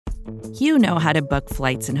You know how to book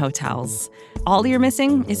flights and hotels. All you're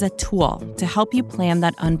missing is a tool to help you plan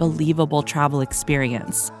that unbelievable travel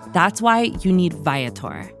experience. That's why you need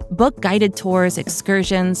Viator. Book guided tours,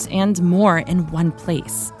 excursions, and more in one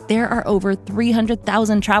place. There are over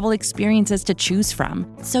 300,000 travel experiences to choose from,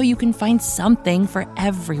 so you can find something for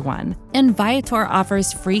everyone. And Viator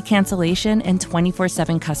offers free cancellation and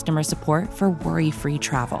 24/7 customer support for worry-free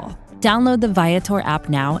travel. Download the Viator app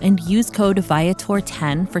now and use code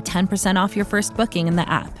Viator10 for 10% off your first booking in the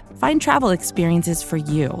app. Find travel experiences for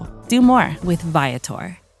you. Do more with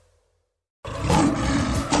Viator.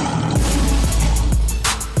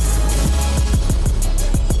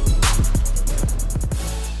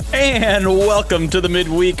 And welcome to the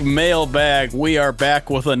Midweek Mailbag. We are back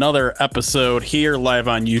with another episode here live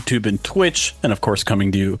on YouTube and Twitch, and of course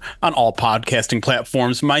coming to you on all podcasting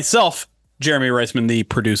platforms. Myself, Jeremy Reisman, the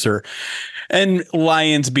producer and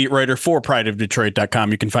Lions beat writer for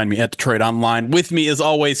prideofdetroit.com. You can find me at Detroit Online. With me, as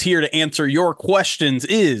always, here to answer your questions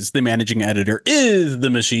is the managing editor, is the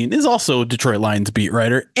machine, is also Detroit Lions beat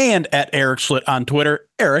writer, and at Eric Schlitt on Twitter.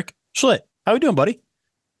 Eric Schlitt, how are we doing, buddy?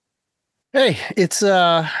 Hey, it's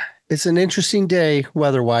an interesting day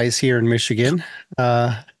weather-wise here in Michigan.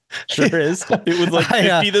 Sure is. It was like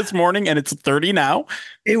 50 this morning, and it's 30 now.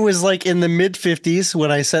 It was like in the mid-50s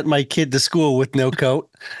when I sent my kid to school with no coat,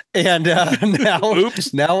 and now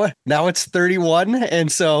it's 31,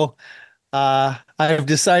 and so I've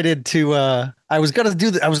decided to. I was gonna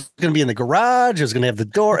be in the garage. I was gonna have the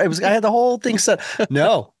door. I had the whole thing set.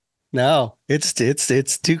 No, it's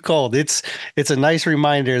too cold. It's a nice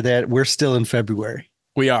reminder that we're still in February.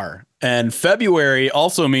 We are. And February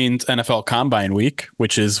also means NFL Combine Week,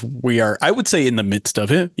 which is we are, I would say, in the midst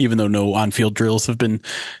of it, even though no on-field drills have been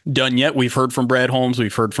done yet. We've heard from Brad Holmes.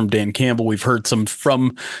 We've heard from Dan Campbell. We've heard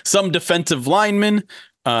from some defensive linemen.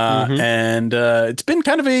 And it's been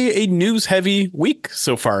kind of a news-heavy week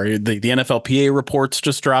so far. The NFLPA reports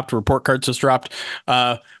just dropped. Report cards just dropped.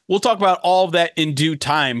 We'll talk about all of that in due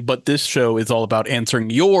time, but this show is all about answering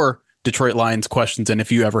your Detroit Lions questions. And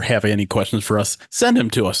if you ever have any questions for us, send them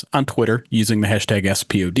to us on Twitter using the hashtag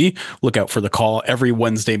SPOD. Look out for the call every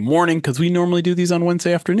Wednesday morning because we normally do these on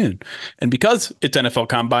Wednesday afternoon. And because it's NFL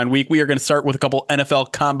Combine Week, we are going to start with a couple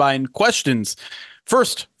NFL Combine questions.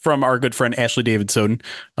 First, from our good friend Ashley David Soden,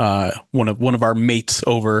 one of our mates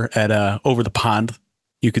over at over the pond,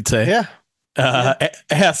 you could say. Yeah.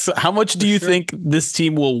 Asks, how much do you think this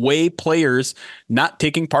team will weigh players not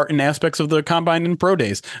taking part in aspects of the combine and pro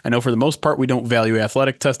days? I know for the most part we don't value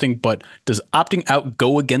athletic testing, but does opting out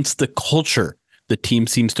go against the culture the team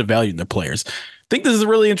seems to value in the players? I think this is a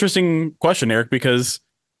really interesting question, Eric, because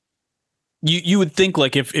you would think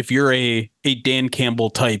like if you're a Dan Campbell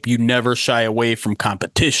type, you never shy away from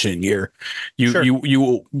competition. You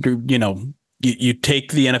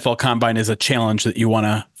take the NFL Combine as a challenge that you want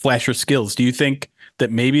to flash your skills. Do you think that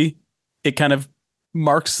maybe it kind of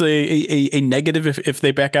marks a negative if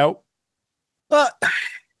they back out?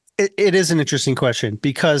 It is an interesting question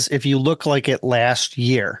because if you look like it last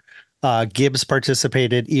year, Gibbs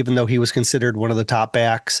participated, even though he was considered one of the top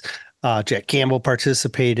backs. Jack Campbell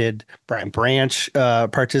participated, Brian Branch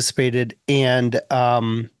participated, and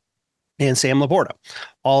Sam Laporta.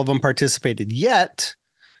 All of them participated. Yet,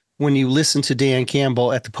 when you listen to Dan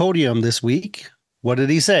Campbell at the podium this week, what did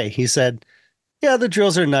he say? He said, yeah, the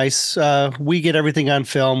drills are nice. We get everything on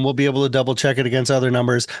film. We'll be able to double check it against other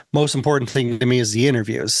numbers. Most important thing to me is the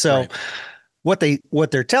interviews. So right.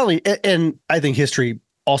 what they're telling, and I think history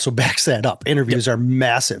also backs that up. Interviews are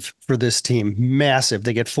massive for this team. Massive.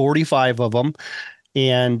 They get 45 of them,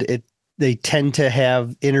 and they tend to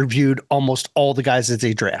have interviewed almost all the guys that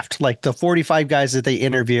they draft. Like the 45 guys that they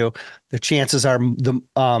interview, the chances are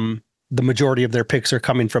the majority of their picks are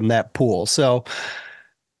coming from that pool. So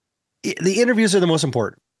the interviews are the most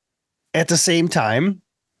important. At the same time,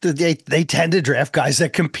 they tend to draft guys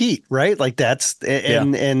that compete, right? Like that's,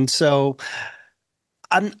 and so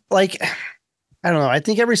I'm like, I don't know. I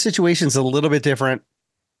think every situation is a little bit different.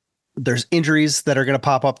 There's injuries that are going to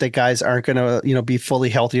pop up that guys aren't going to, be fully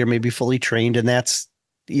healthy or maybe fully trained. And that's,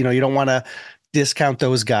 you don't want to discount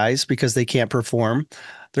those guys because they can't perform.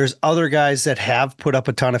 There's other guys that have put up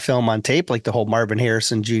a ton of film on tape, like the whole Marvin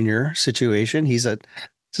Harrison Jr. situation. He's a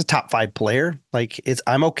top 5 player. Like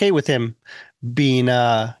I'm okay with him being,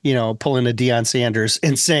 pulling a Deion Sanders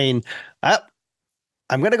and saying,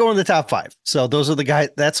 I'm going to go in the top 5. So those are the guys.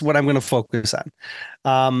 That's what I'm going to focus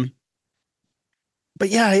on. But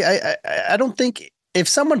yeah, I don't think if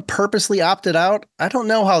someone purposely opted out, I don't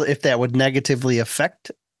know if that would negatively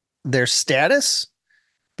affect their status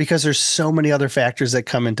because there's so many other factors that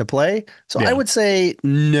come into play. So I would say,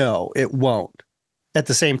 no, it won't. At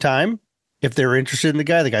the same time, if they're interested in the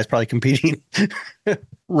guy's probably competing.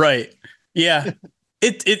 Right. Yeah.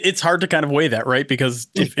 It's hard to kind of weigh that, right? Because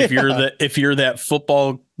if you're that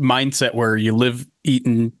football mindset where you live, eat,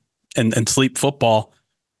 and sleep football,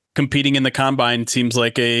 competing in the combine seems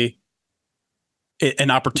like an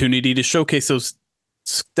opportunity to showcase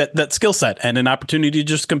that skill set and an opportunity to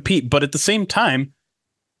just compete. But at the same time,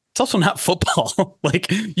 it's also not football. Like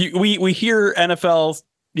we hear NFL,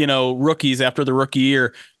 rookies after the rookie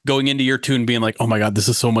year going into year 2 and being like, oh my God, this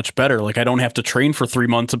is so much better. Like I don't have to train for 3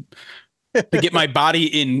 months to get my body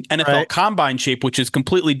in NFL combine shape, which is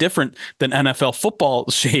completely different than NFL football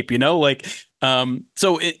shape,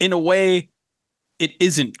 so in a way it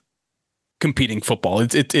isn't competing football.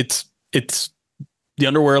 It's the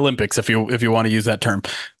underwear Olympics, if you want to use that term.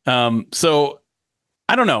 So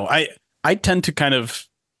I don't know. I tend to kind of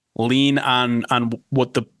lean on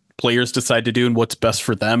what the players decide to do and what's best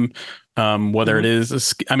for them. Whether it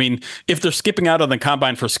is, if they're skipping out on the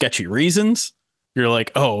combine for sketchy reasons, you're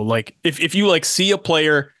like, oh, like if you like see a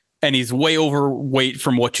player and he's way overweight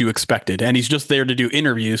from what you expected and he's just there to do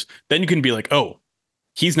interviews, then you can be like, oh,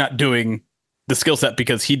 he's not doing the skill set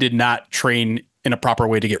because he did not train in a proper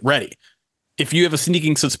way to get ready. If you have a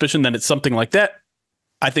sneaking suspicion that it's something like that,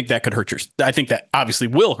 I think that could hurt I think that obviously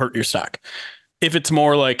will hurt your stock. If it's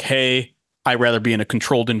more like, hey, I'd rather be in a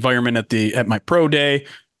controlled environment at my pro day,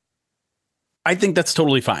 I think that's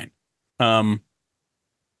totally fine.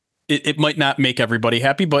 It might not make everybody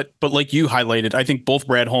happy, but like you highlighted, I think both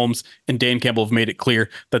Brad Holmes and Dan Campbell have made it clear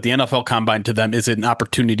that the NFL Combine to them is an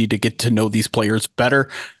opportunity to get to know these players better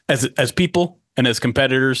as people and as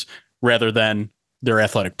competitors rather than their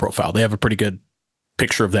athletic profile. They have a pretty good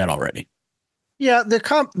picture of that already. Yeah,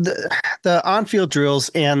 the on-field drills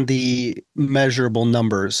and the measurable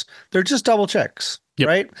numbers, they're just double checks,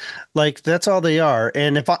 right? Like that's all they are.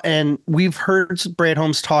 And we've heard Brad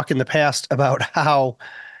Holmes talk in the past about how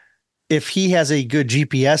if he has a good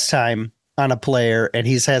GPS time on a player and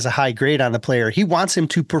he has a high grade on the player, he wants him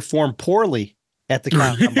to perform poorly at the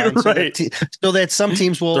combine, right? So that some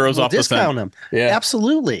teams will discount him. Yeah,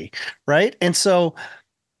 absolutely, right. And so,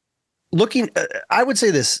 I would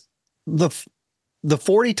say this: the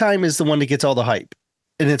 40 time is the one that gets all the hype,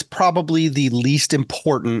 and it's probably the least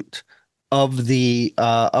important of the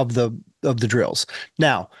drills.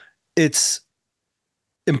 Now, it's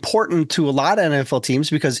important to a lot of NFL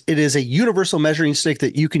teams because it is a universal measuring stick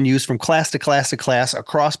that you can use from class to class to class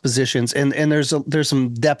across positions. And there's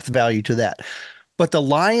some depth value to that, but the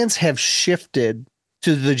Lions have shifted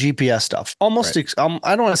to the GPS stuff almost. Right.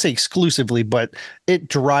 I don't want to say exclusively, but it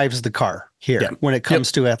drives the car here when it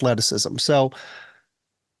comes to athleticism. So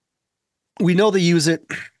we know they use it.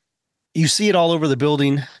 You see it all over the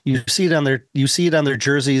building. You see it on their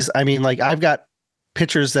jerseys. I mean, like I've got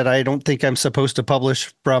pictures that I don't think I'm supposed to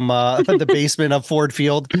publish from the basement of Ford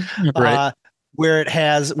Field, right. where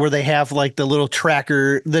they have like the little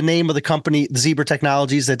tracker, the name of the company, Zebra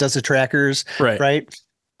Technologies that does the trackers. Right.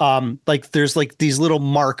 Like there's like these little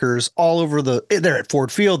markers all over they're at Ford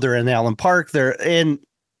Field, they're in Allen Park, and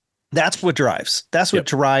that's what drives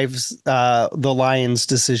the Lions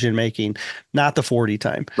decision making, not the 40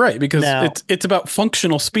 time. Right. Because it's about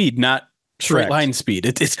functional speed, not straight line speed.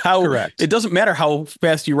 It's how it doesn't matter how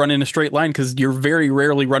fast you run in a straight line because you're very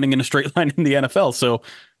rarely running in a straight line in the NFL. So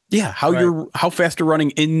how fast you're running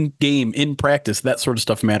in game, in practice, that sort of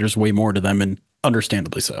stuff matters way more to them, and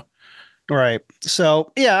understandably so. Right.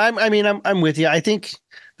 So I'm with you. I think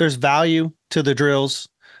there's value to the drills.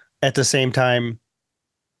 At the same time,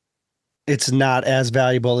 it's not as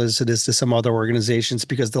valuable as it is to some other organizations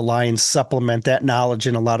because the Lions supplement that knowledge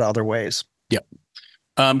in a lot of other ways. Yep.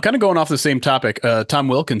 Kind of going off the same topic, Tom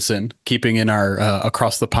Wilkinson, keeping in our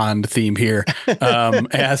across the pond theme here, is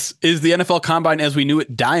the NFL Combine as we knew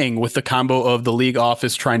it dying with the combo of the league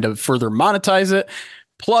office trying to further monetize it,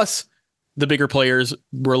 plus the bigger players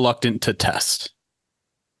reluctant to test?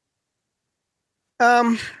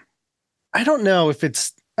 I don't know if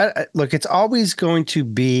it's look. It's always going to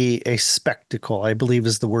be a spectacle, I believe,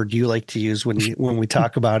 is the word you like to use when we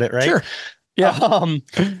talk about it, right? Sure. Yeah.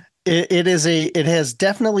 It has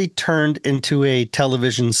definitely turned into a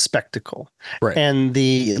television spectacle. Right. And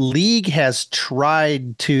the league has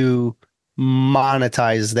tried to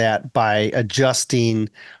monetize that by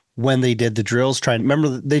adjusting when they did the drills. Remember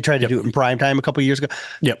they tried to do it in prime time a couple of years ago.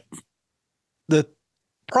 Yep. The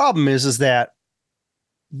problem is that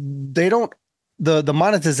they don't, the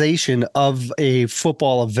monetization of a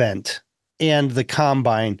football event and the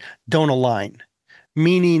combine don't align.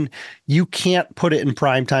 meaning you can't put it in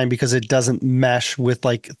prime time because it doesn't mesh with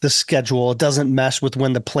like the schedule. It doesn't mesh with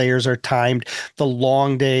when the players are timed, the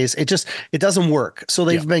long days. It doesn't work. So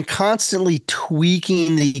they've been constantly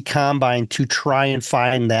tweaking the combine to try and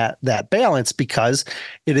find that balance, because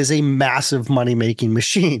it is a massive money-making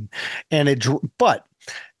machine. But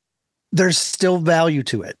there's still value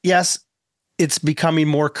to it. Yes, it's becoming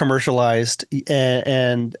more commercialized,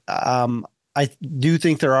 and I do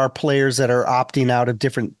think there are players that are opting out of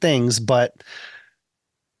different things, but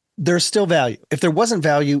there's still value. If there wasn't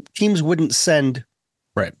value, teams wouldn't send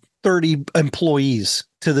 30 employees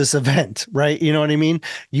to this event, right? You know what I mean?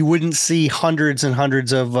 You wouldn't see hundreds and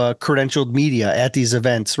hundreds of credentialed media at these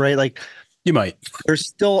events, right? Like, you might. There's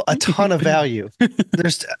still a ton of value.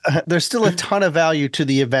 There's still a ton of value to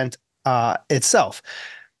the event itself,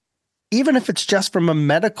 even if it's just from a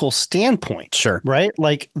medical standpoint. Sure. Right?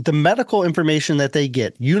 Like the medical information that they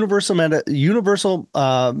get, universal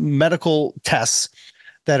medical tests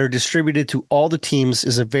that are distributed to all the teams,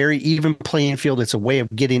 is a very even playing field. It's a way of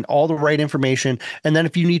getting all the right information. And then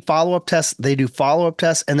if you need follow-up tests, they do follow-up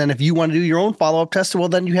tests. And then if you want to do your own follow-up tests, well,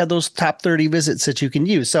 then you have those top 30 visits that you can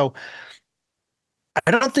use. So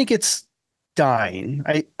I don't think it's dying.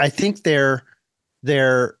 I think they're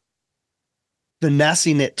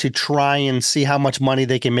finessing it to try and see how much money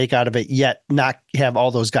they can make out of it, yet not have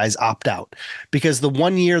all those guys opt out. Because the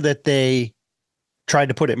one year that they tried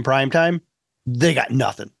to put it in prime time, they got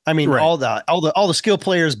nothing. I mean, all the skill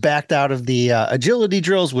players backed out of the agility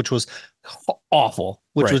drills, which was awful,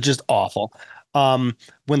 was just awful.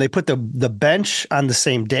 When they put the bench on the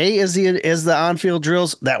same day as the on-field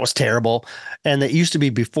drills, that was terrible. And it used to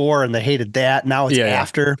be before, and they hated that. Now it's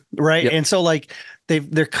after, right? Yep. And so like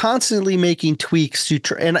they're constantly making tweaks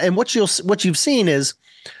to and what you've seen is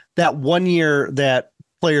that one year that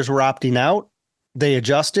players were opting out, they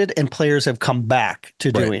adjusted and players have come back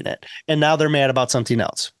to doing it. And now they're mad about something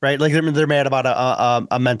else, right? Like they're mad about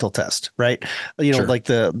a mental test, right? You know, like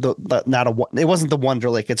the it wasn't the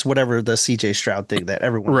Wonderlic, it's whatever the CJ Stroud thing that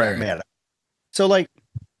everyone got mad at. So like,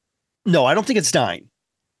 no, I don't think it's dying,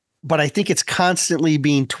 but I think it's constantly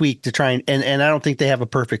being tweaked to try and I don't think they have a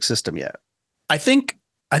perfect system yet. I think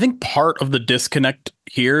part of the disconnect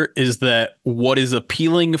here is that what is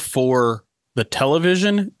appealing for the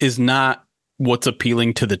television is not what's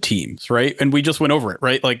appealing to the teams, right? And we just went over it,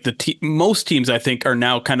 right? Like most teams, I think, are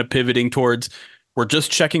now kind of pivoting towards, we're just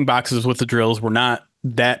checking boxes with the drills. We're not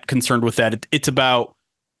that concerned with that. It's about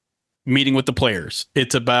meeting with the players.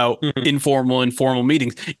 It's about informal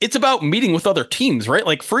meetings. It's about meeting with other teams, right?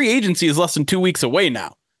 Like free agency is less than 2 weeks away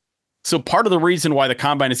now. So part of the reason why the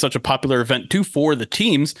combine is such a popular event too for the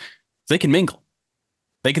teams is they can mingle.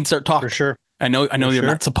 They can start talking. For sure. I know you're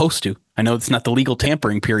not supposed to. I know it's not the legal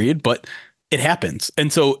tampering period, but it happens.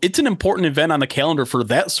 And so it's an important event on the calendar for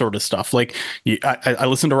that sort of stuff. Like I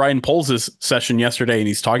listened to Ryan Poles' session yesterday, and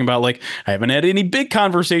he's talking about like, I haven't had any big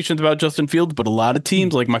conversations about Justin Fields, but a lot of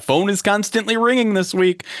teams, like my phone is constantly ringing this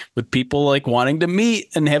week with people like wanting to meet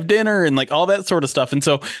and have dinner and like all that sort of stuff. And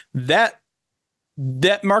so that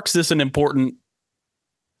marks this an important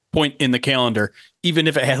point in the calendar, even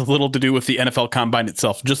if it has little to do with the NFL Combine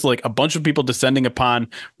itself. Just like a bunch of people descending upon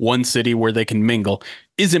one city where they can mingle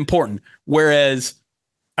is important. Whereas,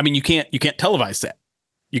 I mean, you can't televise that.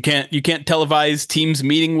 You can't televise teams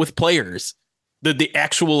meeting with players. The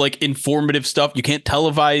actual like informative stuff. You can't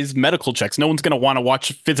televise medical checks. No one's going to want to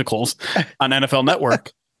watch physicals on NFL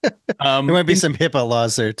Network. There might be some HIPAA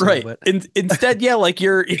laws there too, right? But. Instead, like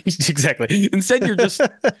exactly. Instead,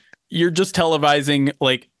 you're just televising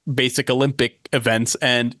like basic Olympic events,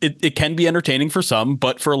 and it can be entertaining for some,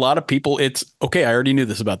 but for a lot of people, it's okay. I already knew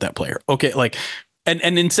this about that player. Okay, like, and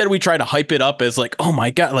instead we try to hype it up as like, oh my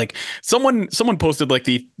god, like someone posted like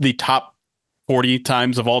the top 40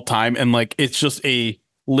 times of all time, and like it's just a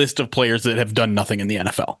list of players that have done nothing in the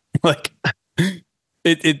NFL. Like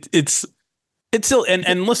it's still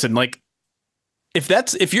and listen, like if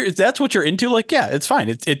that's what you're into, like, yeah, it's fine.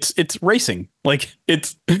 It's racing. Like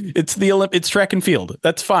it's track and field.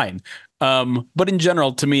 That's fine. But in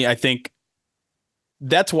general, to me, I think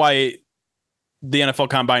that's why the NFL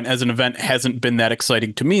Combine as an event hasn't been that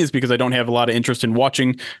exciting to me, is because I don't have a lot of interest in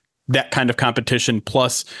watching that kind of competition.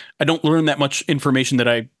 Plus, I don't learn that much information that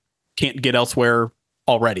I can't get elsewhere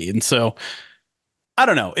already. And so I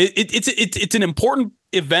don't know. It's an important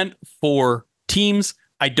event for teams.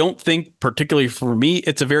 I don't think, particularly for me,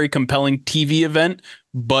 it's a very compelling TV event,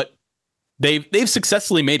 but they've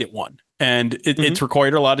successfully made it one. And it's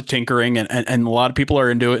required a lot of tinkering, and a lot of people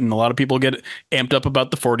are into it, and a lot of people get amped up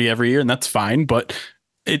about the 40 every year, and that's fine. But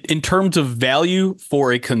in terms of value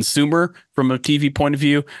for a consumer from a TV point of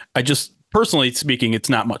view, I just personally speaking, it's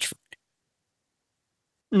not much.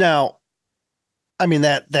 Now, I mean,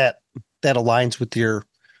 that aligns with your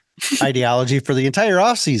ideology for the entire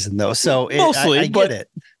offseason, though. So Mostly, I get it.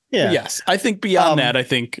 Yeah. Yes. I think beyond that, I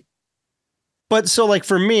think. But so like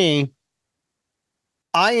for me,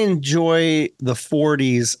 I enjoy the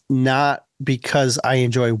 40s, not because I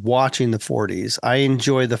enjoy watching the 40s. I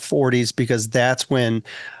enjoy the 40s because that's when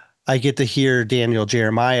I get to hear Daniel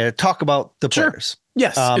Jeremiah talk about the players.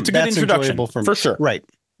 Yes. It's a good introduction for sure. Right.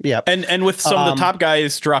 Yeah. And with some of the top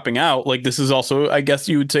guys dropping out, like this is also, I guess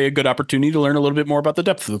you would say, a good opportunity to learn a little bit more about the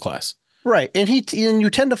depth of the class. Right. And you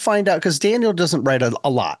tend to find out because Daniel doesn't write a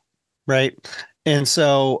lot. Right. And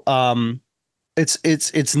so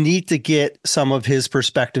it's neat to get some of his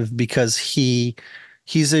perspective because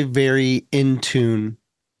he's a very in tune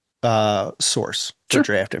source for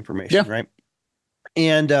draft information. Right.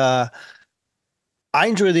 And I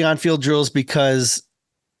enjoy the on-field drills because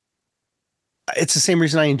it's the same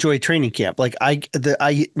reason I enjoy training camp. Like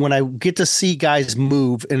when I get to see guys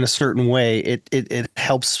move in a certain way, it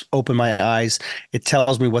helps open my eyes. It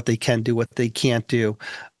tells me what they can do, what they can't do.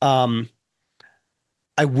 I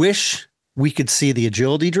wish we could see the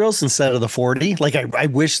agility drills instead of the 40. Like I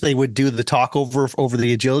wish they would do the talk over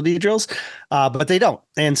the agility drills, but they don't.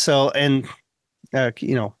 And so,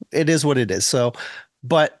 it is what it is. So,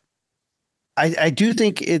 but I do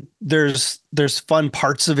think there's fun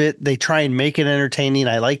parts of it. They try and make it entertaining.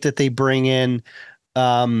 I like that they bring in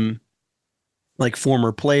like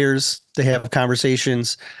former players to have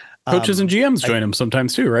conversations. Coaches and GMs join them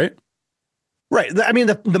sometimes too, right? Right. I mean,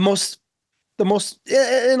 the most,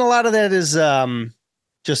 and a lot of that is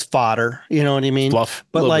just fodder. You know what I mean? Fluff.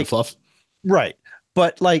 But like fluff. Right.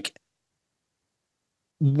 But like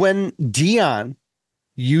when Dion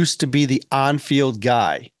used to be the on-field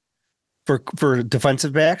guy for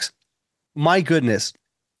defensive backs, my goodness,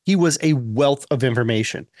 he was a wealth of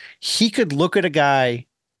information. He could look at a guy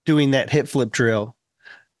doing that hip flip drill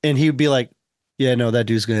and he would be like, yeah, no, that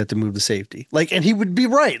dude's going to have to move the safety. Like, and he would be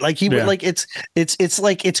right. Like he would like, it's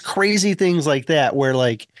like, it's crazy things like that where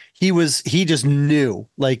like he just knew,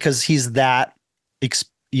 like, cause he's that,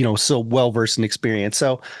 so well-versed and experienced.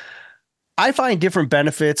 So I find different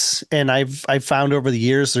benefits, and I've found over the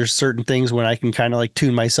years there's certain things when I can kind of like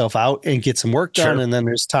tune myself out and get some work done. And then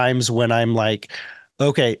there's times when I'm like,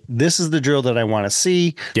 okay, this is the drill that I want to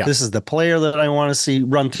see. Yeah. This is the player that I want to see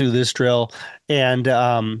run through this drill. And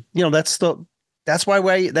that's why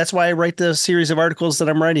I write the series of articles that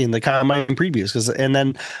I'm writing, the combine previews, and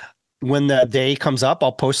then when the day comes up,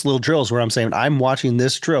 I'll post little drills where I'm saying I'm watching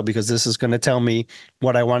this drill because this is going to tell me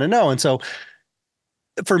what I want to know. And so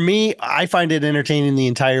for me, I find it entertaining the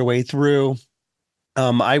entire way through.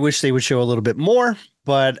 I wish they would show a little bit more,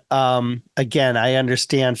 but again, I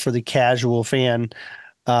understand for the casual fan,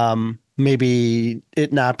 maybe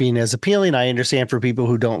it not being as appealing. I understand for people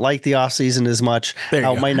who don't like the off season as much,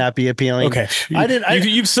 it might not be appealing. Okay.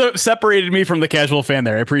 You've separated me from the casual fan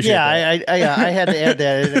there. I appreciate that. I had to add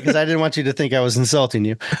that because I didn't want you to think I was insulting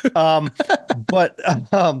you.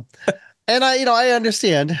 And I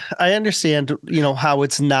understand, how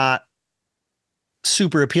it's not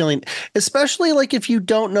super appealing, especially like if you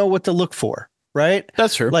don't know what to look for, right?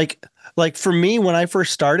 That's true. Like for me, when I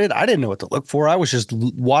first started, I didn't know what to look for. I was just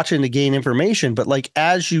watching to gain information. But like,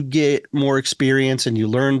 as you get more experience and you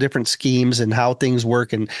learn different schemes and how things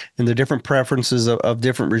work and the different preferences of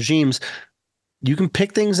different regimes, you can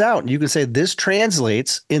pick things out and you can say, this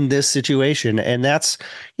translates in this situation. And that's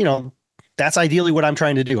ideally what I'm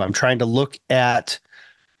trying to do. I'm trying to look at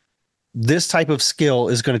this type of skill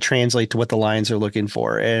is going to translate to what the Lions are looking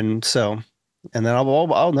for. And then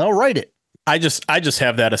I'll write it. I just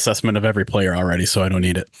have that assessment of every player already, so I don't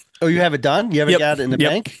need it. Oh, you have it done? You haven't got it in the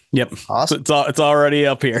bank? Yep. Awesome. It's already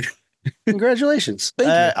up here. Congratulations. Thank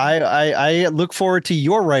you. I look forward to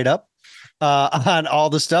your write-up on all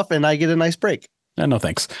the stuff, and I get a nice break. No,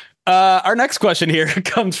 thanks. Our next question here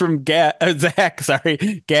comes from Zach.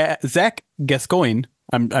 Sorry, Zach Gascoigne.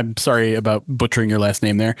 I'm sorry about butchering your last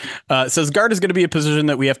name there. It says guard is going to be a position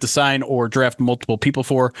that we have to sign or draft multiple people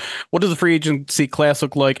for. What does the free agency class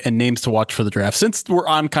look like, and names to watch for the draft? Since we're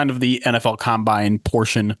on kind of the NFL Combine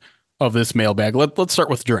portion of this mailbag, let's start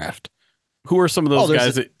with the draft. Who are some of those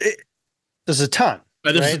guys? There's a ton.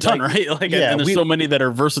 There's a ton, right? And there's so many that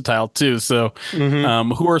are versatile too. So,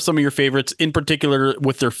 who are some of your favorites in particular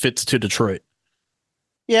with their fits to Detroit?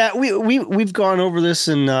 Yeah, we've gone over this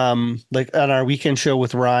in like on our weekend show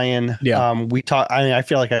with Ryan. Yeah. We talked. I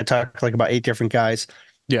feel like I talked like about 8 different guys.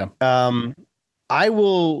 Yeah. I'll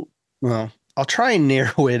try and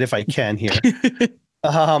narrow it if I can here.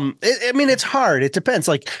 I mean, it's hard. It depends.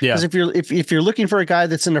 Like, Yeah. because if you're looking for a guy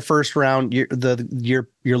that's in the first round, you're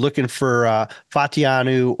looking for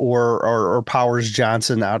Fatianu or Powers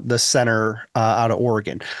Johnson out the center out of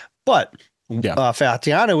Oregon. But Yeah.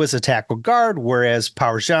 Fatianu is a tackle guard, whereas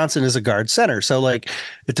Powers Johnson is a guard center. So like,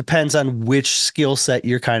 it depends on which skill set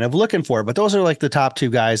you're kind of looking for. But those are like the top two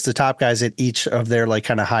guys, the top guys at each of their like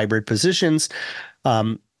kind of hybrid positions.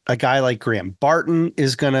 A guy like Graham Barton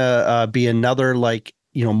is going to be another like,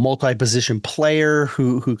 multi-position player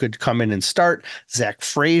who could come in and start. Zach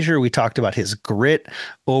Frazier, we talked about his grit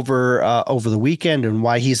over the weekend and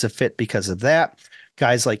why he's a fit because of that.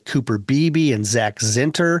 Guys like Cooper Beebe and Zach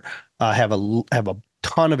Zinter have a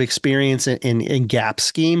ton of experience in gap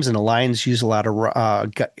schemes, and the Lions use a lot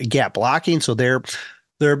of gap blocking, so they're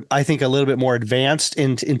I think a little bit more advanced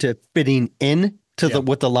into fitting in to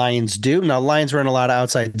what the Lions do. Now, Lions run a lot of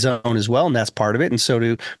outside zone as well, and that's part of it. And so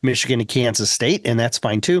do Michigan and Kansas State, and that's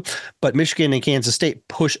fine too. But Michigan and Kansas State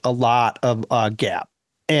push a lot of gap.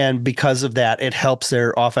 And because of that, it helps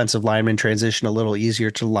their offensive linemen transition a little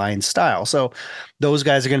easier to Lions style. So those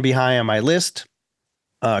guys are going to be high on my list.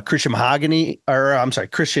 Christian Mahogany, or I'm sorry,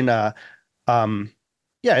 Christian Christian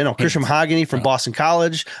Mahogany from Boston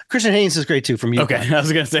College. Christian Haynes is great too from UConn. Okay, I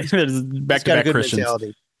was going to say back to back Christians.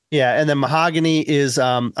 Mentality. Yeah, and then Mahogany is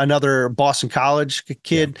another Boston College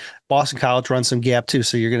kid. Yeah. Boston College runs some gap too,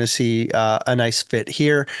 so you're going to see a nice fit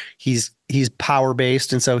here. He's power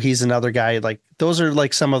based, and so he's another guy. Like those are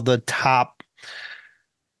like some of the top.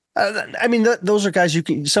 Those are guys you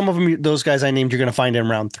can. Some of them, those guys I named, you're going to find in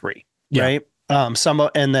round 3, right?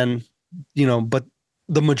 And then but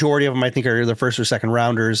the majority of them I think are the first or second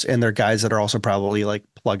rounders, and they're guys that are also probably like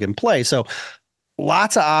plug and play. So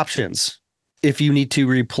lots of options if you need to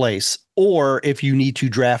replace or if you need to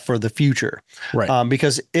draft for the future. Right.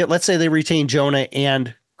 Because let's say they retain Jonah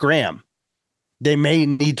and Graham.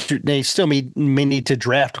 They still may need to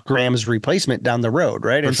draft Graham's replacement down the road.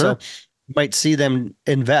 Right. And so you might see them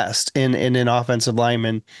invest in an offensive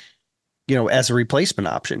lineman, as a replacement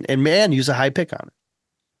option and use a high pick on it.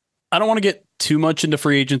 I don't want to get too much into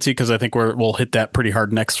free agency because I think we'll hit that pretty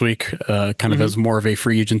hard next week, kind of as more of a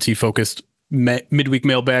free agency focused midweek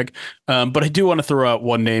mailbag. But I do want to throw out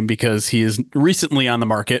one name because he is recently on the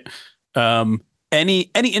market. Any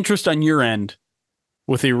interest on your end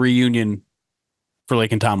with a reunion for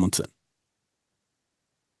Laken Tomlinson?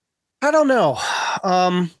 I don't know.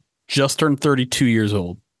 Just turned 32 years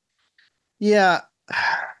old. Yeah.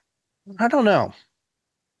 I don't know.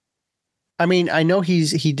 I mean, I know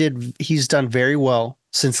he's done very well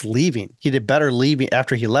since leaving. He did better leaving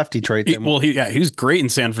after he left Detroit. He was great in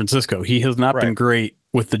San Francisco. He has not been great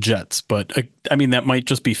with the Jets, but I mean, that might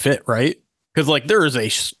just be fit, right? Because like there is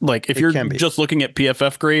if you're just looking at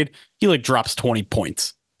PFF grade, he like drops 20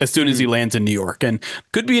 points as soon as he lands in New York, and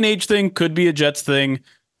could be an age thing, could be a Jets thing.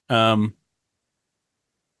 But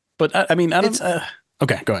I mean, I don't.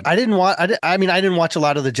 Okay, go ahead. I didn't watch a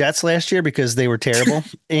lot of the Jets last year because they were terrible,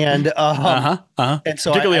 and and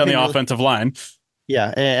so particularly on the offensive line.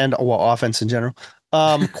 Yeah, and offense in general,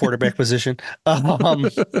 quarterback position.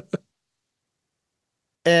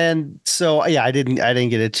 And so I didn't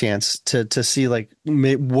get a chance to see like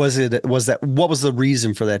what was the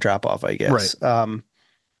reason for that drop off, I guess. Right.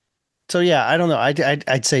 So yeah, I don't know.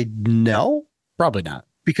 I'd say no, probably not,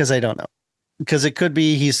 because I don't know, because it could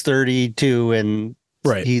be he's 32 and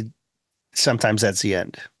right. Sometimes that's the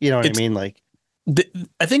end. You know what I mean? Like,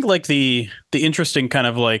 I think like the interesting kind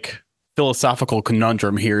of like philosophical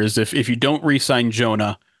conundrum here is if you don't re-sign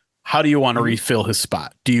Jonah, how do you want to refill his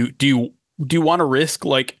spot? Do you want to risk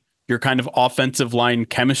like your kind of offensive line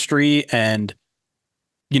chemistry and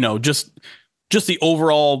just the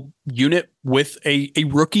overall unit with a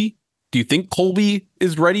rookie? Do you think Colby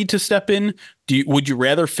is ready to step in? Would you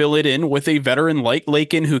rather fill it in with a veteran like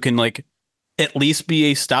Laken who can like at least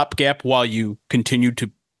be a stopgap while you continue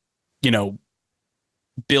to,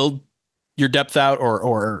 build your depth out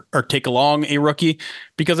or take along a rookie?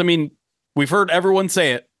 Because I mean, we've heard everyone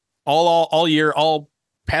say it all year, all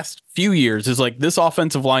past few years, is like this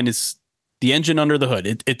offensive line is the engine under the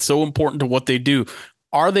hood. It's so important to what they do.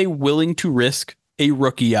 Are they willing to risk a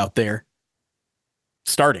rookie out there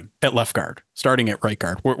starting at left guard, starting at right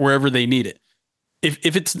guard, wherever they need it?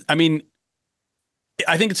 If it's, I mean,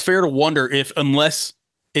 I think it's fair to wonder if, unless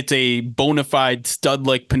it's a bona fide stud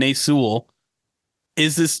like Penei Sewell,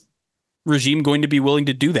 is this regime going to be willing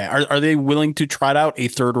to do that? Are they willing to trot out a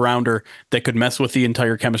third rounder that could mess with the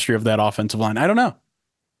entire chemistry of that offensive line? I don't know.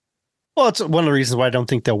 Well, it's one of the reasons why I don't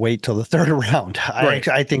think they'll wait till the third round. Right.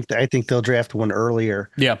 I think they'll draft one earlier.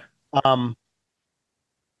 Yeah. I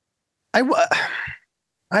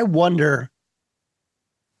wonder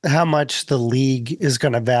how much the league is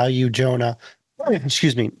going to value Jonah,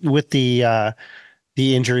 excuse me, with the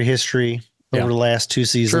injury history over the last two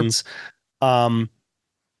seasons. Sure.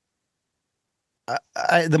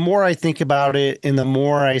 The more I think about it and the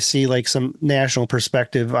more I see like some national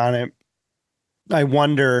perspective on it, I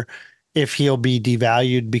wonder if he'll be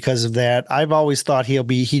devalued because of that. I've always thought he'd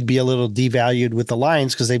be a little devalued with the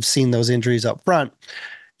Lions because they've seen those injuries up front.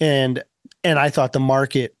 And I thought the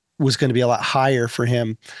market was going to be a lot higher for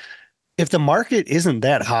him. If the market isn't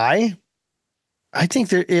that high, I think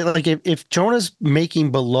if Jonah's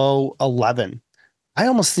making below 11, I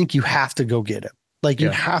almost think you have to go get him. Like you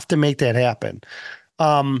have to make that happen.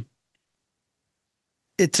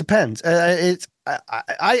 It depends. I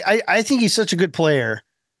think he's such a good player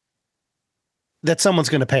that someone's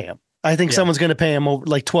going to pay him. I think someone's going to pay him over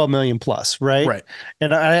like 12 million plus. Right. Right.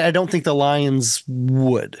 And I don't think the Lions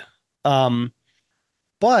would.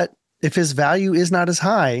 But if his value is not as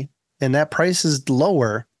high and that price is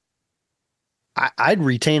lower, I'd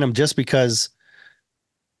retain him just because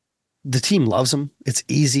the team loves him. It's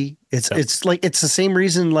easy. It's the same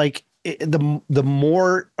reason, like the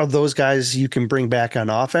more of those guys you can bring back on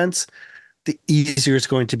offense, the easier it's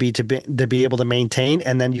going to be able to maintain.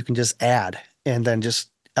 And then you can just add and then just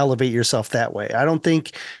elevate yourself that way. I don't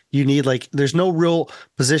think you need there's no real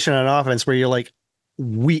position on offense where you're like,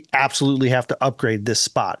 we absolutely have to upgrade this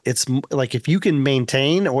spot. It's like, if you can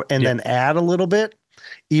maintain then add a little bit,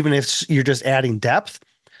 even if you're just adding depth,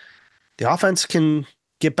 the offense can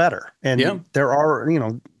get better. And there are,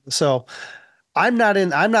 so I'm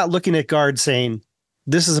not looking at guards saying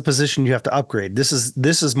this is a position you have to upgrade. This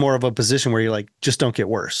is more of a position where you're like, just don't get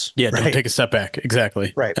worse. Yeah. Right? Don't take a step back.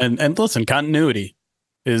 Exactly. Right. And listen, continuity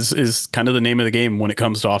is kind of the name of the game when it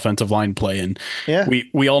comes to offensive line play. And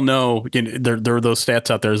we all know, there are those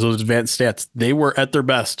stats out there, those advanced stats. They were at their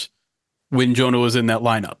best when Jonah was in that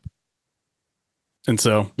lineup. And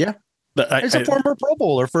so, he's a former Pro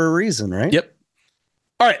Bowler for a reason, right? Yep.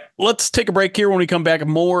 All right, let's take a break here. When we come back,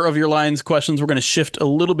 more of your Lions questions. We're going to shift a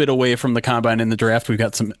little bit away from the combine and the draft. We've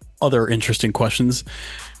got some other interesting questions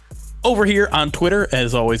over here on Twitter.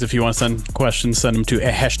 As always, if you want to send questions, send them to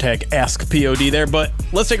a hashtag AskPOD there. But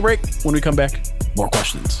let's take a break. When we come back, more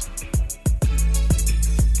questions.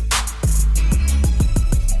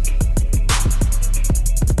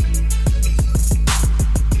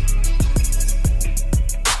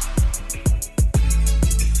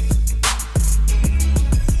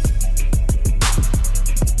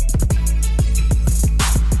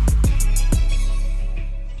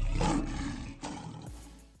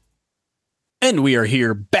 And we are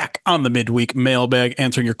here back on the Midweek Mailbag,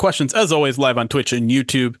 answering your questions, as always, live on Twitch and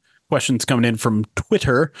YouTube. Questions coming in from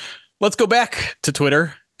Twitter. Let's go back to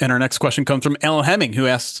Twitter. And our next question comes from Alan Hemming, who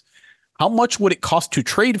asks, how much would it cost to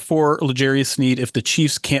trade for L'Jarius Sneed if the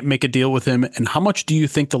Chiefs can't make a deal with him? And how much do you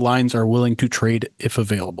think the Lions are willing to trade if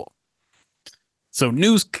available? So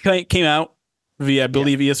news came out via, I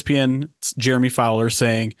believe, ESPN's Jeremy Fowler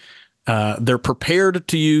saying they're prepared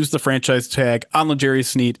to use the franchise tag on L'Jarius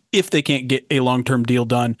Sneed if they can't get a long-term deal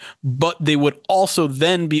done, but they would also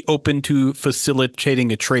then be open to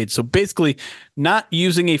facilitating a trade. So basically not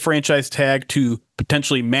using a franchise tag to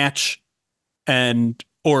potentially match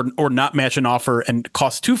or not match an offer and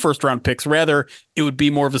cost 2 first-round picks. Rather, it would be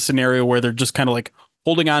more of a scenario where they're just kind of like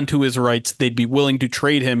holding on to his rights. They'd be willing to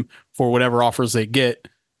trade him for whatever offers they get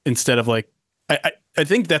instead of like, I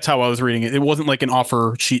think that's how I was reading it. It wasn't like an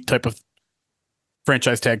offer sheet type of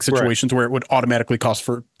franchise tag situations where it would automatically cost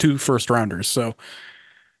for 2 first rounders. So,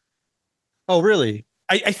 oh, really?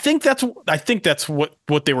 I think that's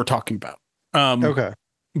what they were talking about. Okay,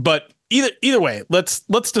 but either way, let's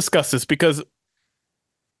discuss this, because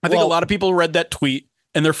I think a lot of people read that tweet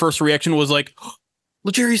and their first reaction was like, oh,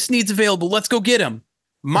 L'Jarius Sneed's available, let's go get him.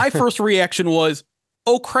 My first reaction was,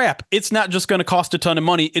 oh crap, it's not just going to cost a ton of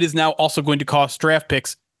money. It is now also going to cost draft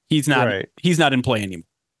picks. He's not in play anymore.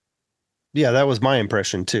 Yeah, that was my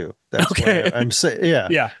impression too. That's okay. I'm saying,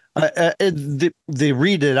 yeah. The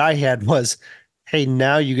read that I had was, hey,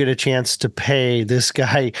 now you get a chance to pay this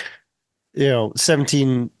guy,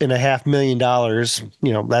 $17.5 million.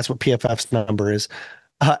 That's what PFF's number is.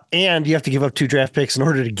 And you have to give up 2 draft picks in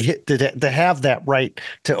order to get to have that right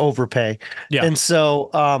to overpay. Yeah. And so,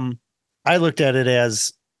 I looked at it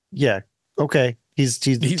as, okay, he's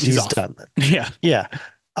done. Yeah.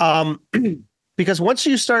 Because once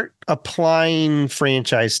you start applying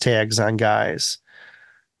franchise tags on guys,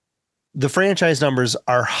 the franchise numbers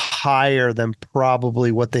are higher than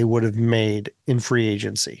probably what they would have made in free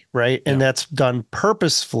agency, right? Yeah. And that's done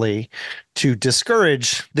purposefully to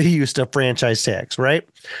discourage the use of franchise tags, right?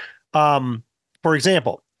 For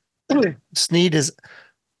example, Sneed is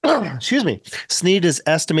excuse me, Snead is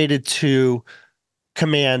estimated to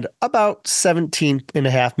command about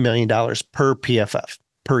 $17.5 million per PFF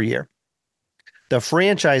per year. The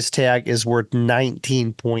franchise tag is worth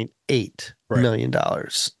 $19.8 million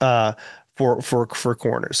for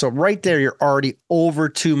corners. So right there, you're already over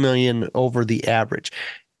 $2 million over the average.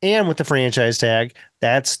 And with the franchise tag,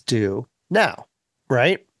 that's due now,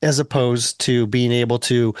 right? As opposed to being able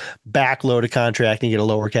to backload a contract and get a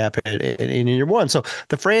lower cap in year one. So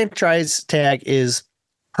the franchise tag is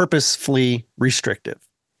purposefully restrictive,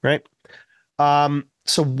 right?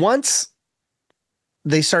 So once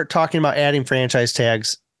they start talking about adding franchise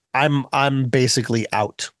tags, I'm basically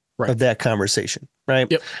out of that conversation, right?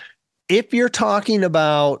 Yep. If you're talking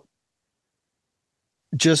about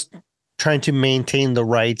just trying to maintain the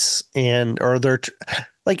rights or they're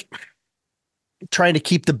like trying to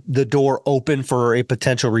keep the door open for a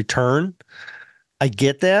potential return, I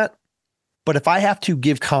get that. But if I have to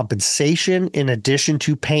give compensation in addition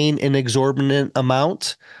to paying an exorbitant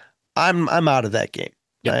amount, I'm out of that game.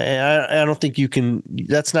 Yep. I don't think you can.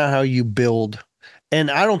 That's not how you build.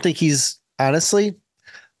 And I don't think he's, honestly,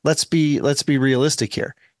 let's be realistic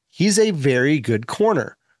here. He's a very good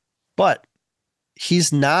corner, but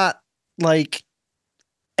he's not like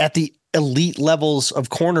at the elite levels of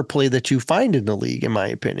corner play that you find in the league, in my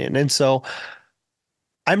opinion. And so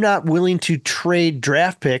I'm not willing to trade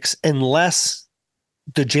draft picks unless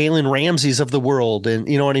the Jalen Ramseys of the world, and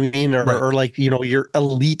you know what I mean? Or like, your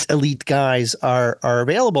elite guys are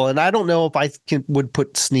available. And I don't know if I would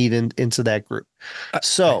put Snead into that group.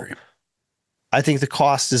 So I think the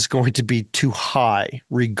cost is going to be too high,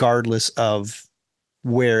 regardless of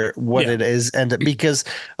what it is, and because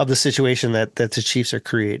of the situation that the Chiefs are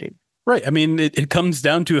creating. Right. I mean, it comes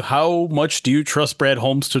down to how much do you trust Brad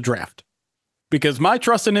Holmes to draft? Because my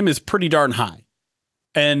trust in him is pretty darn high.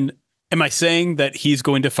 And am I saying that he's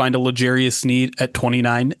going to find a L'Jarius Sneed at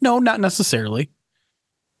 29? No, not necessarily.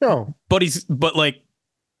 No. But he's probably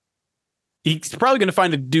going to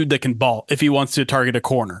find a dude that can ball if he wants to target a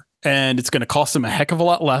corner. And it's going to cost him a heck of a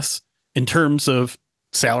lot less in terms of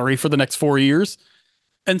salary for the next 4 years.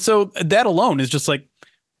 And so that alone is just like,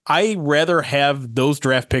 I rather have those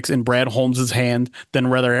draft picks in Brad Holmes's hand than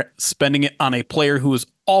rather spending it on a player who is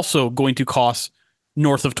also going to cost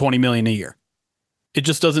north of $20 million a year. It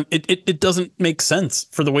just doesn't, it doesn't make sense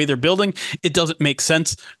for the way they're building. It doesn't make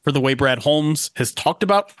sense for the way Brad Holmes has talked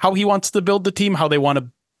about how he wants to build the team, how they want to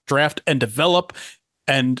draft and develop.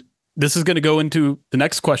 And this is going to go into the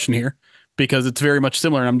next question here because it's very much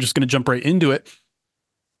similar. And I'm just going to jump right into it.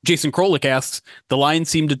 Jason Krolik asks, the Lions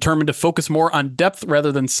seem determined to focus more on depth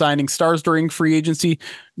rather than signing stars during free agency.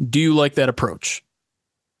 Do you like that approach?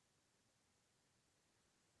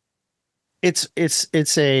 It's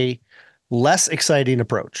a less exciting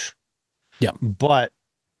approach. Yeah. But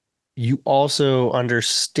you also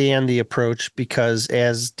understand the approach because,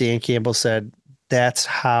 as Dan Campbell said, that's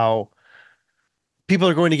how people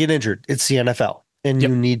are going to get injured. It's the NFL, and you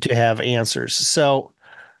need to have answers. So,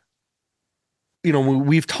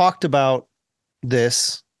 we've talked about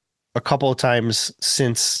this a couple of times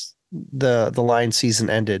since the Lions season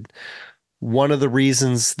ended. One of the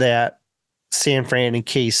reasons that San Fran and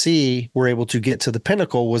KC were able to get to the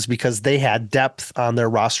pinnacle was because they had depth on their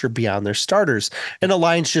roster beyond their starters, and the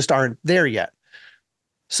Lions just aren't there yet.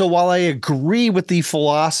 So while I agree with the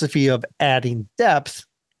philosophy of adding depth,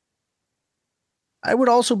 I would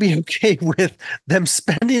also be okay with them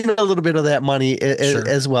spending a little bit of that money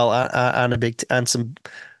as well on some,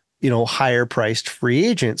 higher priced free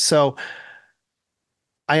agents. So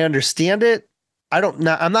I understand it. I'm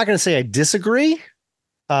not going to say I disagree.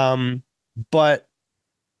 But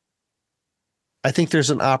I think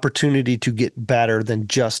there's an opportunity to get better than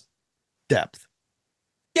just depth.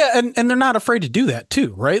 Yeah, and they're not afraid to do that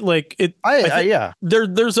too, right? Like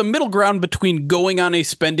there's a middle ground between going on a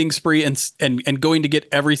spending spree and going to get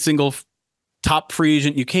every single top free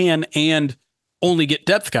agent you can and only get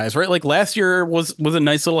depth guys, right? Like last year was a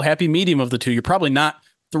nice little happy medium of the two. You're probably not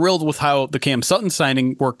thrilled with how the Cam Sutton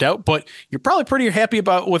signing worked out, but you're probably pretty happy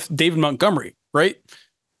with David Montgomery, right?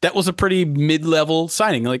 That was a pretty mid-level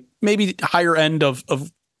signing, like maybe higher end of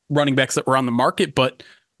running backs that were on the market, but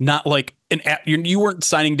not like you weren't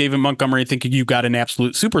signing David Montgomery thinking you got an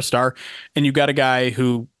absolute superstar, and you got a guy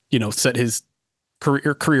who, set his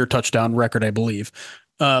career touchdown record, I believe.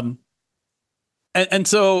 And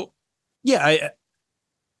so, yeah,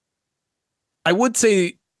 I would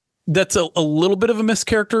say that's a little bit of a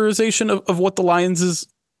mischaracterization of what the Lions'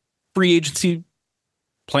 free agency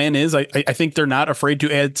plan is. I think they're not afraid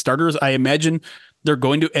to add starters. I imagine they're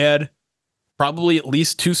going to add probably at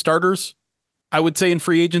least 2 starters, I would say, in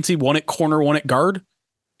free agency, one at corner, one at guard.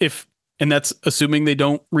 and that's assuming they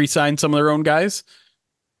don't re-sign some of their own guys.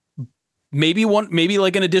 Maybe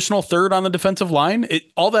like an additional third on the defensive line.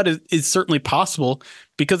 All that is certainly possible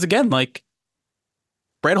because again, like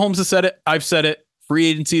Brad Holmes has said it, I've said it. Free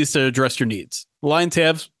agency is to address your needs. The Lions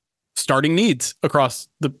have starting needs across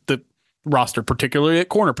the roster, particularly at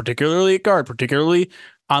corner, particularly at guard, particularly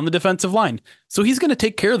on the defensive line. So he's going to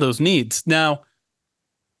take care of those needs. Now,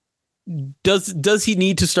 does he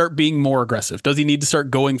need to start being more aggressive? Does he need to start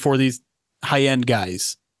going for these high-end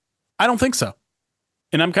guys? I don't think so.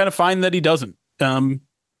 And I'm kind of fine that he doesn't. And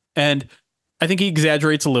I think he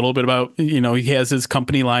exaggerates a little bit about, he has his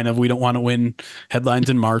company line of we don't want to win headlines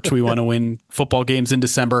in March. We want to win football games in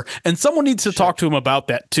December. And someone needs to talk to him about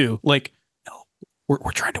that too. Like, no,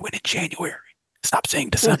 we're trying to win in January. Stop saying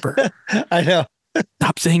December. I know.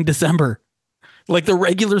 Stop saying December. Like the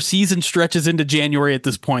regular season stretches into January at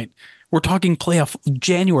this point. We're talking playoff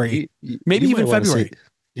January, maybe even February.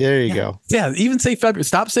 There you go. Yeah, even say February.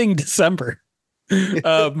 Stop saying December.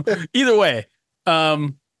 Either way,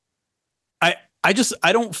 I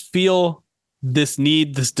don't feel this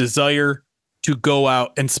desire to go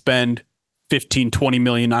out and spend 15-20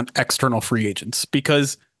 million on external free agents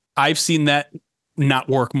because I've seen that not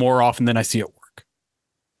work more often than I see it work.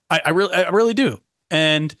 I really do.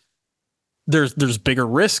 And there's bigger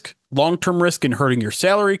risk, long-term risk in hurting your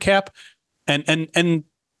salary cap. And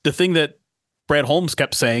the thing that Brad Holmes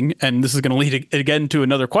kept saying, and this is going to lead again to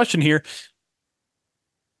another question here,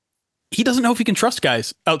 he doesn't know if he can trust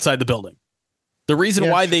guys outside the building. The reason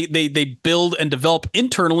why they build and develop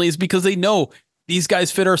internally is because they know these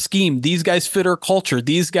guys fit our scheme. These guys fit our culture.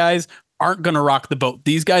 These guys aren't going to rock the boat.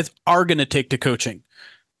 These guys are going to take to coaching.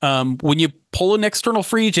 When you pull an external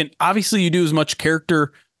free agent, obviously you do as much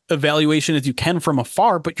character evaluation as you can from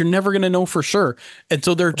afar, but you're never going to know for sure. And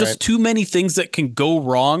so there are just too many things that can go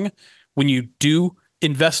wrong when you do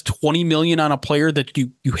invest 20 million on a player that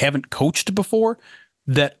you haven't coached before,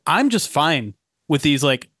 that I'm just fine with these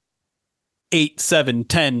like 8, 7,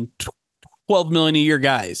 10, 12 million a year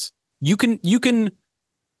guys. You can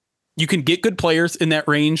get good players in that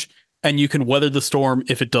range and you can weather the storm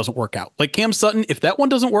if it doesn't work out. Like Cam Sutton, if that one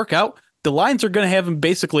doesn't work out, the Lions are going to have him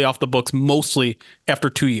basically off the books mostly after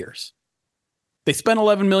 2 years. They spent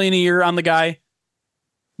 11 million a year on the guy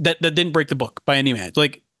that didn't break the book by any means.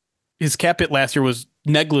 Like his cap hit last year was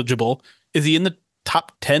negligible. Is he in the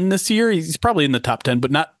top 10 this year? He's probably in the top 10,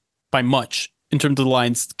 but not by much in terms of the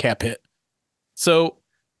Lions cap hit. So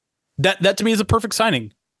that to me is a perfect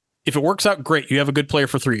signing. If it works out, great. You have a good player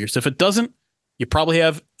for 3 years. If it doesn't, you probably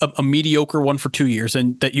have a mediocre one for 2 years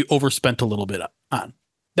and that you overspent a little bit on.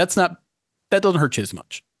 That doesn't hurt you as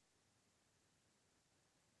much.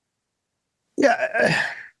 Yeah,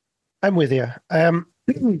 I'm with you. I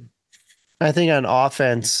think on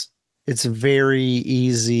offense, it's very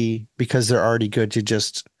easy because they're already good to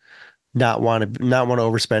just not want to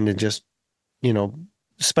overspend and just,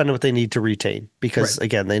 spend what they need to retain because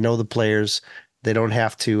again, they know the players, they don't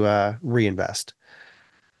have to reinvest.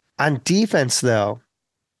 On defense though,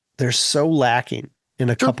 they're so lacking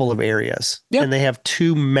in a couple of areas and they have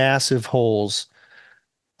two massive holes,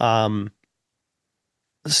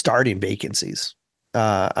 starting vacancies,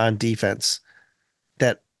 on defense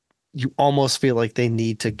that you almost feel like they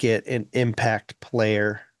need to get an impact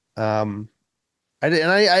player.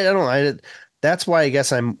 That's why I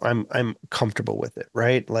guess I'm comfortable with it,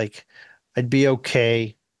 right? Like I'd be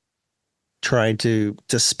okay trying to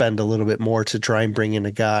spend a little bit more to try and bring in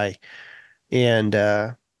a guy. And,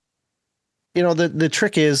 the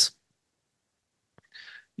trick is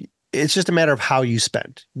it's just a matter of how you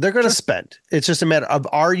spend. They're going to spend. It's just a matter of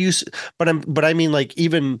but I mean, like,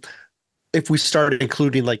 even if we started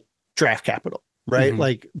including like draft capital, right? Mm-hmm.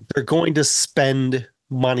 Like they're going to spend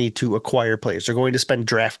money to acquire players. They're going to spend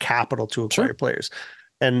draft capital to acquire players.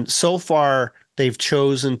 And so far they've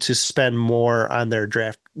chosen to spend more on their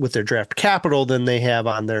draft capital than they have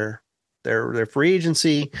on their free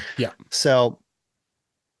agency. Yeah. So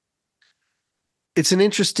it's an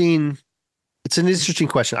interesting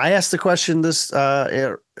question. I asked the question this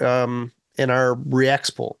in our Reacts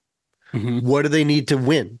poll. Mm-hmm. What do they need to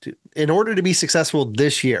win in order to be successful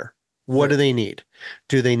this year? What do they need?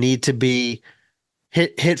 Do they need to be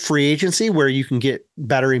hit free agency where you can get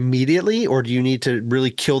better immediately, or do you need to really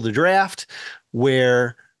kill the draft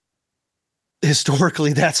where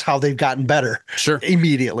historically that's how they've gotten better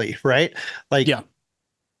immediately, right? Like, yeah.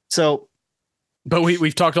 So, but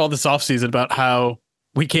we've talked all this offseason about how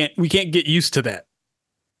we can't get used to that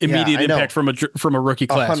immediate impact from a rookie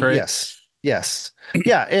class, right? Yes.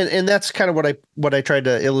 Yeah. And that's kind of what I tried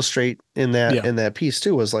to illustrate in that piece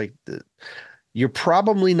too, was like, you're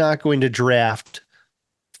probably not going to draft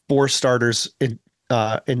 4 starters in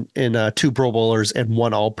 2 Pro Bowlers and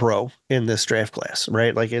 1 All Pro in this draft class,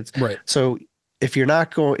 right? Like it's Right. So if you're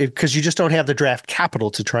not going, because you just don't have the draft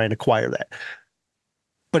capital to try and acquire that.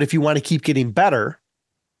 But if you want to keep getting better,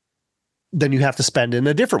 then you have to spend in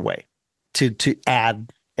a different way to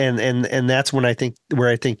add. And that's when I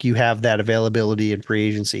think you have that availability in free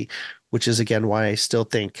agency, which is again why I still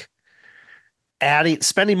think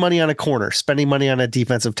spending money on a corner, spending money on a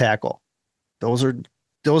defensive tackle, those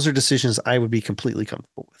are decisions I would be completely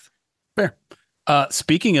comfortable with. Fair.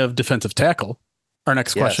 Speaking of defensive tackle, our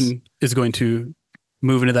next question is going to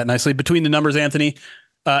move into that nicely. Between the numbers, Anthony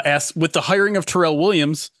asks, with the hiring of Terrell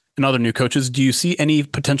Williams and other new coaches, do you see any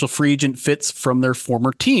potential free agent fits from their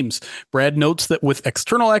former teams? Brad notes that with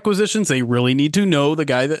external acquisitions, they really need to know the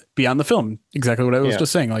guy that beyond the film. Exactly what I was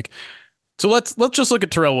just saying. Like, so let's just look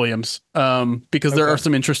at Terrell Williams because there are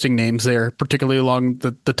some interesting names there, particularly along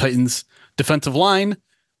the Titans defensive line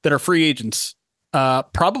that are free agents.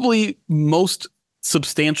 Probably most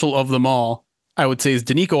substantial of them all, I would say, is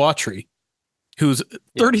Danico Autry, who's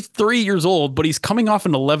 33 years old, but he's coming off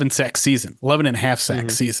an 11 and a half sack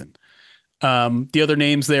season. The other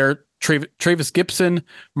names there, Travis Gibson,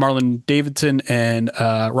 Marlon Davidson, and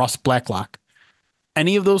Ross Blacklock.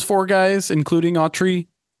 Any of those 4 guys, including Autry,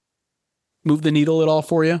 move the needle at all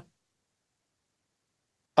for you?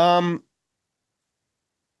 I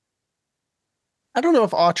don't know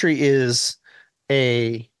if Autry is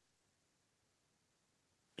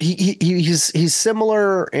he's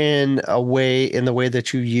similar in the way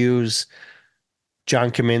that you use John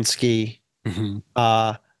Kaminsky,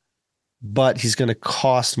 but he's going to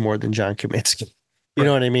cost more than John Kaminsky. You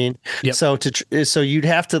know what I mean? Yep. So you'd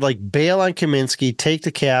have to like bail on Kaminsky, take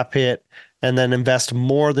the cap hit, and then invest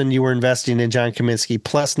more than you were investing in John Kaminsky,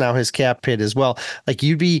 plus now his cap hit as well. Like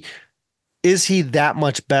is he that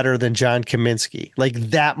much better than John Kaminsky? Like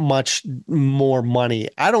that much more money?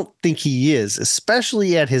 I don't think he is,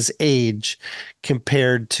 especially at his age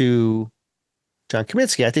compared to John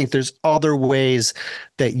Kaminsky. I think there's other ways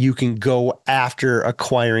that you can go after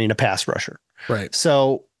acquiring a pass rusher. Right.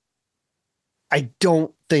 So I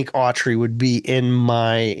don't think Autry would be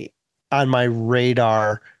on my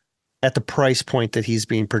radar at the price point that he's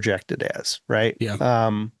being projected as, right? Yeah.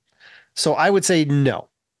 So I would say no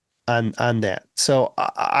on that. So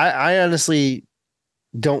I honestly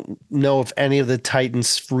don't know if any of the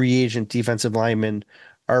Titans free agent defensive linemen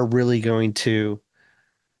are really going to.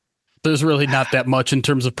 There's really not that much in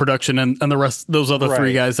terms of production and the rest, those other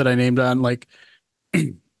 3 guys that I named on, like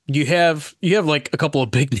you have like a couple of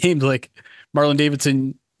big names, like Marlon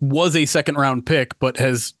Davidson was a 2nd round pick, but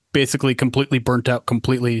has basically completely burnt out,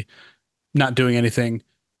 completely not doing anything.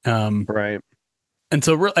 Right. And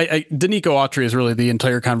so Danico Autry is really the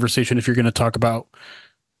entire conversation if you're going to talk about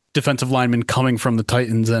defensive linemen coming from the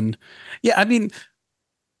Titans. And yeah, I mean,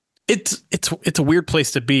 it's a weird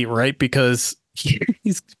place to be, right? Because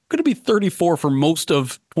he's going to be 34 for most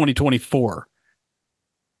of 2024.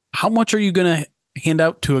 How much are you going to hand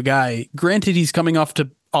out to a guy? Granted, he's coming off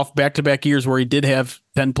back-to-back years where he did have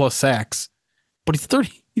 10 plus sacks, but he's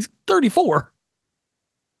 34.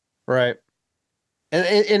 Right.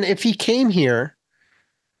 And if he came here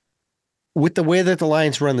with the way that the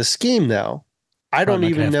Lions run the scheme now, I don't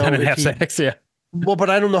even know 10 and a half sacks, well, but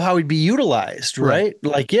I don't know how he'd be utilized, right?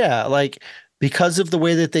 Like because of the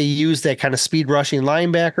way that they use that kind of speed rushing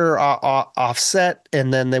linebacker offset,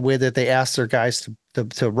 and then the way that they ask their guys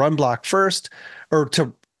to run block first or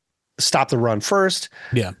to stop the run first.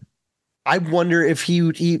 Yeah. I wonder if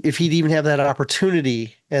he'd even have that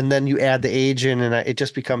opportunity, and then you add the age in, and it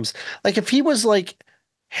just becomes like if he was like,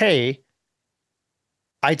 "Hey,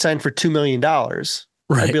 I'd sign for $2 million,"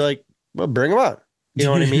 I'd be like, "Well, bring him on." You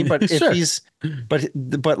know what I mean? But if he's,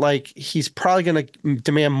 but like he's probably going to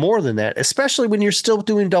demand more than that, especially when you're still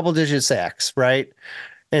doing double-digit sacks, right?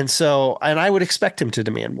 And so, and I would expect him to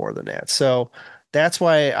demand more than that. So that's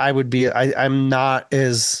why I'm not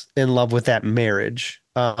as in love with that marriage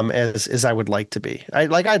as I would like to be.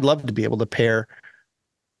 I'd love to be able to pair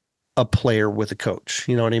a player with a coach.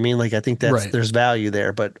 You know what I mean? Like I think there's value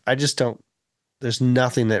there, but I just don't. There's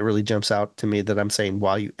nothing that really jumps out to me that I'm saying,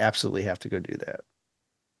 wow, you absolutely have to go do that.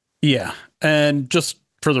 Yeah. And just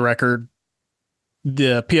for the record,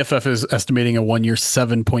 the PFF is estimating a 1-year,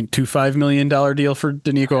 $7.25 million deal for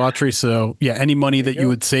Danico Autry. So yeah, any money that you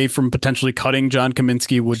would save from potentially cutting John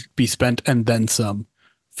Kaminsky would be spent and then some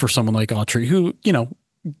for someone like Autry, who,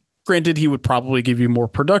 granted, he would probably give you more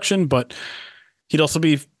production, but he'd also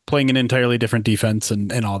be playing an entirely different defense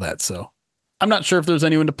and all that. So I'm not sure if there's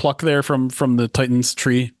anyone to pluck there from the Titans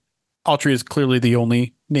tree. Autry is clearly the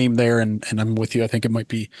only name there, and I'm with you. I think it might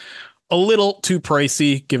be a little too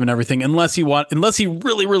pricey given everything, unless he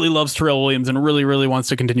really, really loves Terrell Williams and really, really wants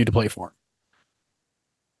to continue to play for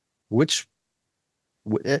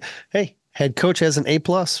him. Hey, head coach has an A+,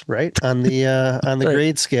 right? On the right.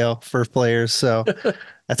 Grade scale for players. So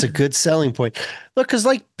that's a good selling point. Look, because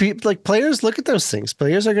like players look at those things.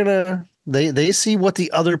 Players are gonna they see what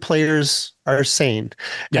the other players are saying.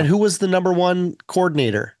 Yeah. And who was the number one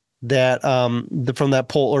coordinator that from that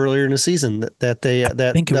poll earlier in the season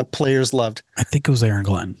that players loved? I think it was Aaron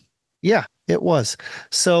Glenn. Yeah, it was.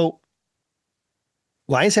 So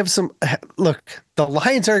Lions have some look. The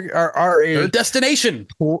Lions are a destination.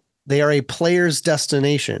 They are a player's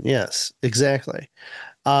destination. Yes, exactly.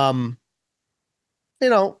 I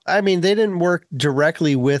mean, they didn't work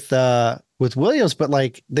directly with Williams, but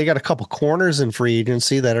like they got a couple corners in free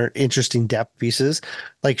agency that are interesting depth pieces,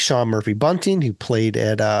 like Sean Murphy-Bunting, who played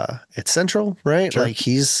at Central, right? Sure. Like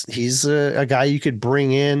he's a guy you could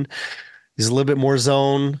bring in. He's a little bit more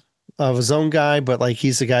zone guy, but like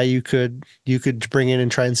he's a guy you could bring in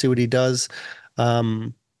and try and see what he does.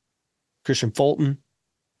 Christian Fulton,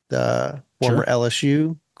 the former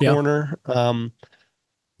LSU corner. Yeah.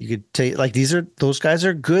 You could take like those guys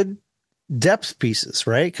are good depth pieces,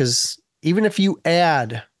 right? Because even if you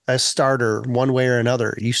add a starter one way or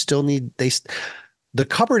another, you still need the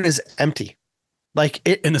cupboard is empty. Like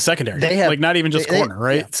it in the secondary, they have like not even just corner,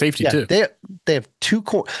 right? Yeah, safety too. They have two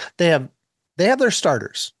they have their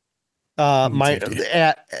starters.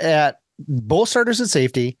 At both starters at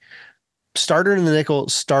safety, starter in the nickel,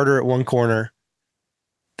 starter at one corner.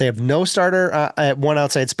 They have no starter at one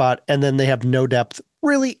outside spot, and then they have no depth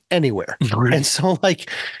really anywhere. Right. And so like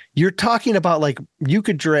you're talking about like you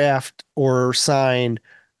could draft or sign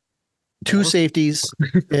two safeties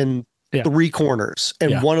and three corners,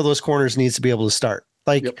 and one of those corners needs to be able to start.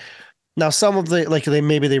 Like now some of the like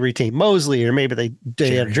they retain Mosley, or maybe they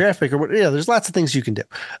had a draft pick, or what. Yeah, there's lots of things you can do.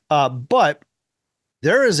 But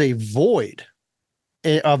there is a void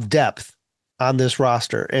of depth on this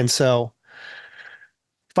roster. And so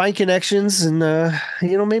find connections, and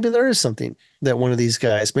maybe there is something that one of these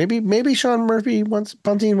guys, maybe Sean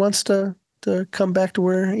Murphy-Bunting wants to come back to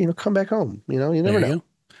where, come back home. You never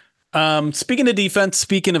know. Speaking of defense,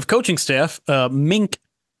 speaking of coaching staff, Mink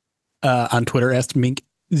on Twitter asked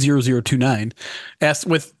Mink0029 asked,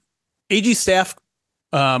 with AG staff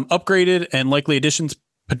upgraded and likely additions,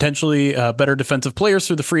 potentially better defensive players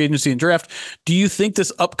through the free agency and draft, do you think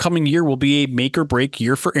this upcoming year will be a make or break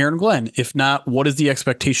year for Aaron Glenn? If not, what is the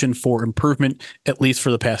expectation for improvement, at least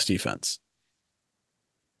for the pass defense?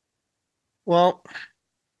 Well,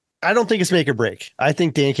 I don't think it's make or break. I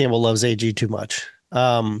think Dan Campbell loves AG too much.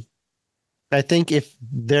 I think if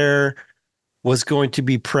there was going to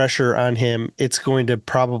be pressure on him, it's going to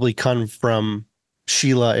probably come from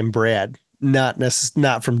Sheila and Brad, not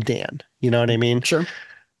from Dan. You know what I mean? Sure.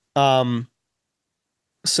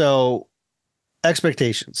 So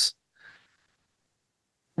expectations.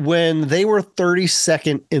 When they were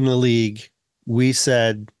 32nd in the league, we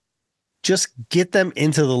said, just get them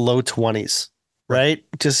into the low 20s, right?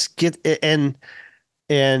 Just get and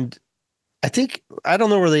I think, I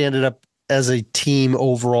don't know where they ended up as a team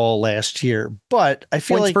overall last year, but I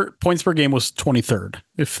feel points per game was 23rd,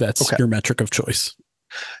 if that's your metric of choice.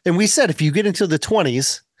 And we said, if you get into the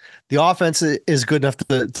 20s, the offense is good enough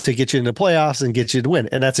to get you into playoffs and get you to win.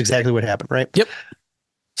 And that's exactly what happened, right? Yep.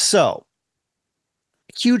 So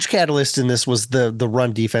huge catalyst in this was the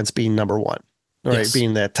run defense being number one, right?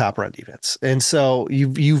 Being that top run defense. And so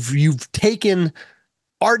you've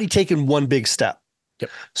already taken one big step. Yep.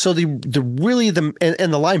 So the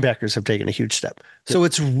linebackers have taken a huge step. Yep. So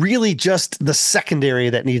it's really just the secondary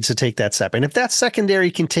that needs to take that step. And if that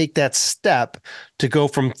secondary can take that step to go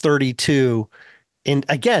from 32 and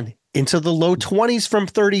again into the low 20s from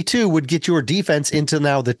 32 would get your defense into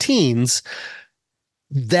now the teens.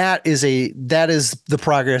 That is the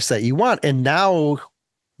progress that you want. And now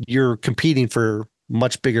you're competing for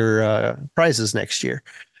much bigger prizes next year.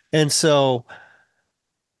 And so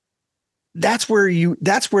that's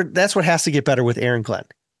what has to get better with Aaron Glenn.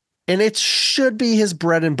 And it should be his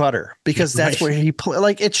bread and butter, because that's where he play.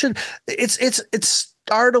 Like it should, it's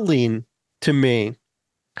startling to me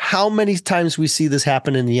how many times we see this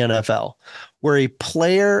happen in the NFL, where a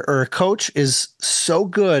player or a coach is so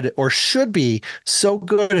good, or should be so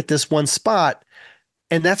good at this one spot,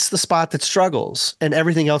 and that's the spot that struggles, and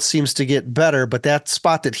everything else seems to get better. But that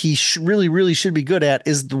spot that he really, really should be good at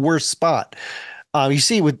is the worst spot. You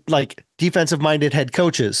see with like defensive minded head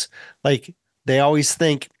coaches, like they always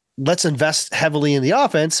think let's invest heavily in the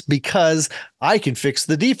offense because I can fix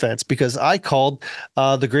the defense because I called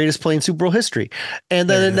the greatest play in Super Bowl history. And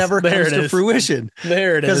then it never comes to fruition.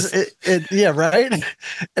 There it is. Yeah, right.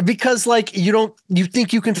 Because like you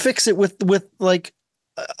think you can fix it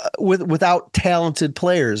without talented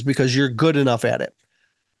players because you're good enough at it.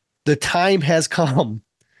 The time has come.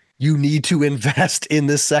 You need to invest in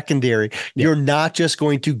this secondary. Yeah. You're not just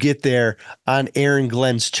going to get there on Aaron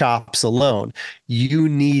Glenn's chops alone. You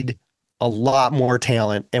need a lot more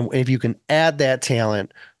talent. And if you can add that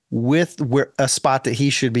talent with a spot that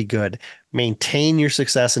he should be good, maintain your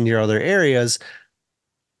success in your other areas,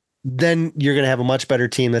 then you're going to have a much better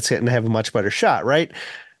team that's going to have a much better shot, right?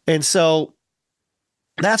 And so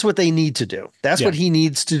that's what they need to do. That's what he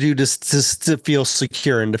needs to do to feel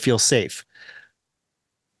secure and to feel safe.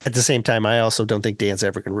 At the same time, I also don't think Dan's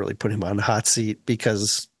ever going to really put him on the hot seat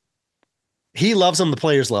because he loves him. The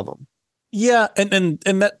players love him. Yeah. And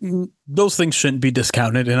that those things shouldn't be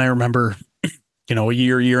discounted. And I remember, a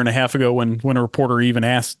year and a half ago when a reporter even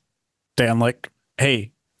asked Dan, like,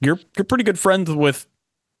 hey, you're pretty good friends with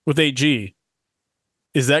AG.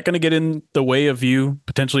 Is that going to get in the way of you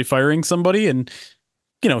potentially firing somebody? And,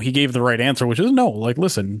 he gave the right answer, which is no, like,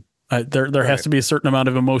 listen, there has to be a certain amount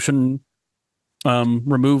of emotion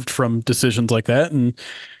removed from decisions like that. And,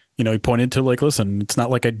 he pointed to like, listen, it's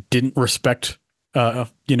not like I didn't respect, what's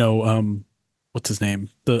his name?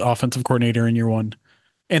 The offensive coordinator in year one,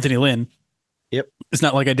 Anthony Lynn. Yep. It's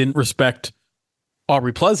not like I didn't respect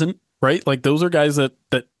Aubrey Pleasant, right? Like those are guys that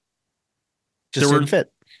just didn't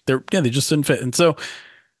fit. They just didn't fit. And so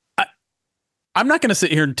I'm not going to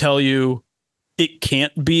sit here and tell you it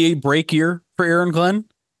can't be a break year for Aaron Glenn.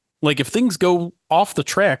 Like if things go off the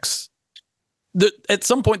tracks, at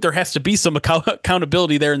some point there has to be some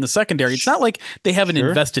accountability there in the secondary. It's not like they haven't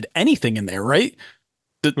invested anything in there, right?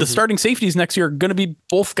 The starting safeties next year are going to be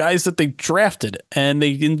both guys that they drafted, and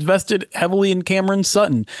they invested heavily in Cameron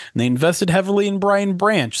Sutton, and they invested heavily in Brian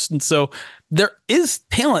Branch. And so there is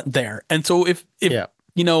talent there. And so if in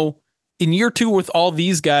year two with all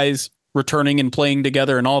these guys returning and playing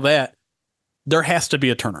together and all that, there has to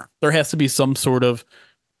be a turner. There has to be some sort of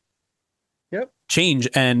change,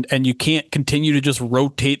 and you can't continue to just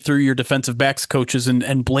rotate through your defensive backs coaches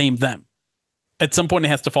and blame them. At some point it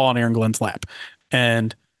has to fall on Aaron Glenn's lap.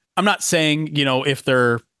 And I'm not saying, if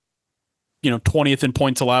they're, 20th in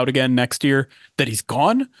points allowed again next year that he's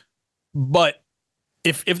gone, but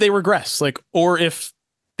if they regress, or if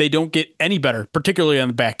they don't get any better, particularly on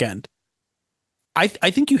the back end, I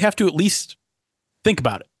think you have to at least think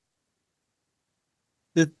about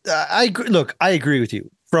it. I agree with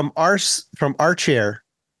you. From our chair,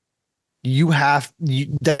 that's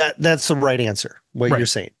the right answer. What you're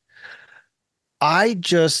saying. I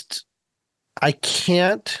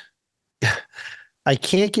can't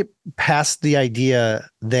get past the idea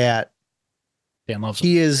that Dan loves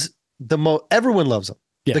he is the most. Everyone loves him.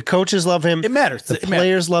 Yeah. The coaches love him. It matters. The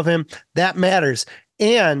players love him. That matters.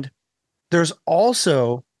 And there's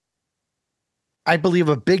also, I believe,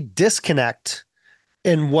 a big disconnect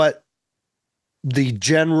in what the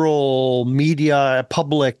general media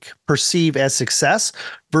public perceive as success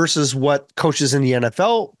versus what coaches in the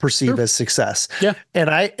NFL perceive as success. Yeah. And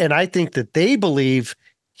I think that they believe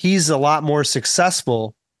he's a lot more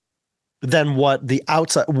successful than what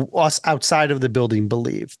us outside of the building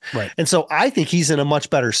believe. Right. And so I think he's in a much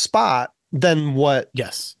better spot than what.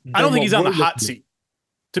 Yes. I don't think he's on the hot seat,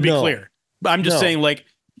 to be clear. But I'm just saying, like,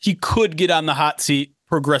 he could get on the hot seat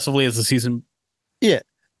progressively as the season. Yeah.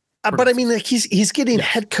 But I mean, like he's getting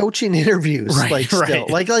head coaching interviews, still.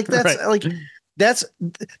 That's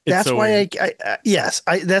so why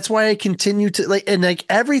that's why I continue to and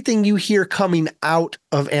everything you hear coming out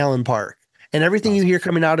of Allen Park and everything you hear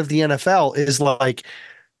coming out of the NFL is like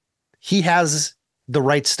he has the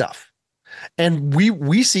right stuff, and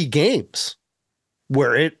we see games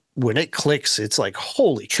where when it clicks, it's like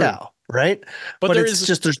holy cow. Right. But it's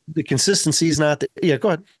just the consistency is not. Yeah, go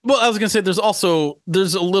ahead. Well, I was going to say there's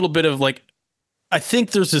a little bit of I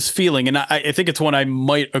think there's this feeling, and I think it's one I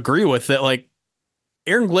might agree with, that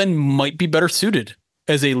Aaron Glenn might be better suited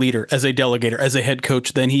as a leader, as a delegator, as a head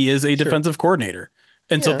coach than he is a defensive coordinator.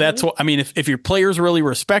 And so that's what I mean. If your players really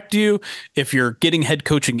respect you, if you're getting head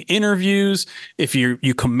coaching interviews, if you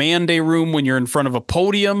command a room when you're in front of a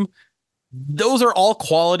podium, those are all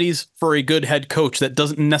qualities for a good head coach. That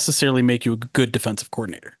doesn't necessarily make you a good defensive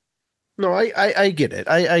coordinator. No, I get it.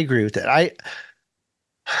 I agree with that.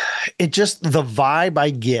 It just, the vibe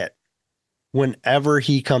I get whenever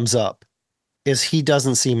he comes up is he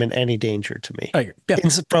doesn't seem in any danger to me. I agree. Yeah.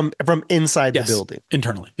 From inside the building.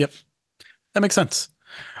 Internally. Yep. That makes sense.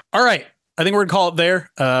 All right. I think we're gonna call it there.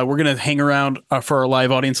 We're gonna hang around for our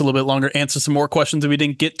live audience a little bit longer, answer some more questions that we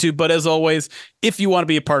didn't get to. But as always, if you want to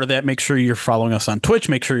be a part of that, make sure you're following us on Twitch.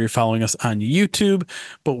 Make sure you're following us on YouTube.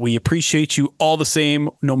 But we appreciate you all the same,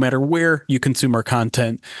 no matter where you consume our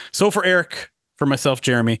content. So for Eric, for myself,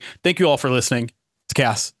 Jeremy, thank you all for listening. It's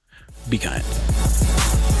Cass. Be kind.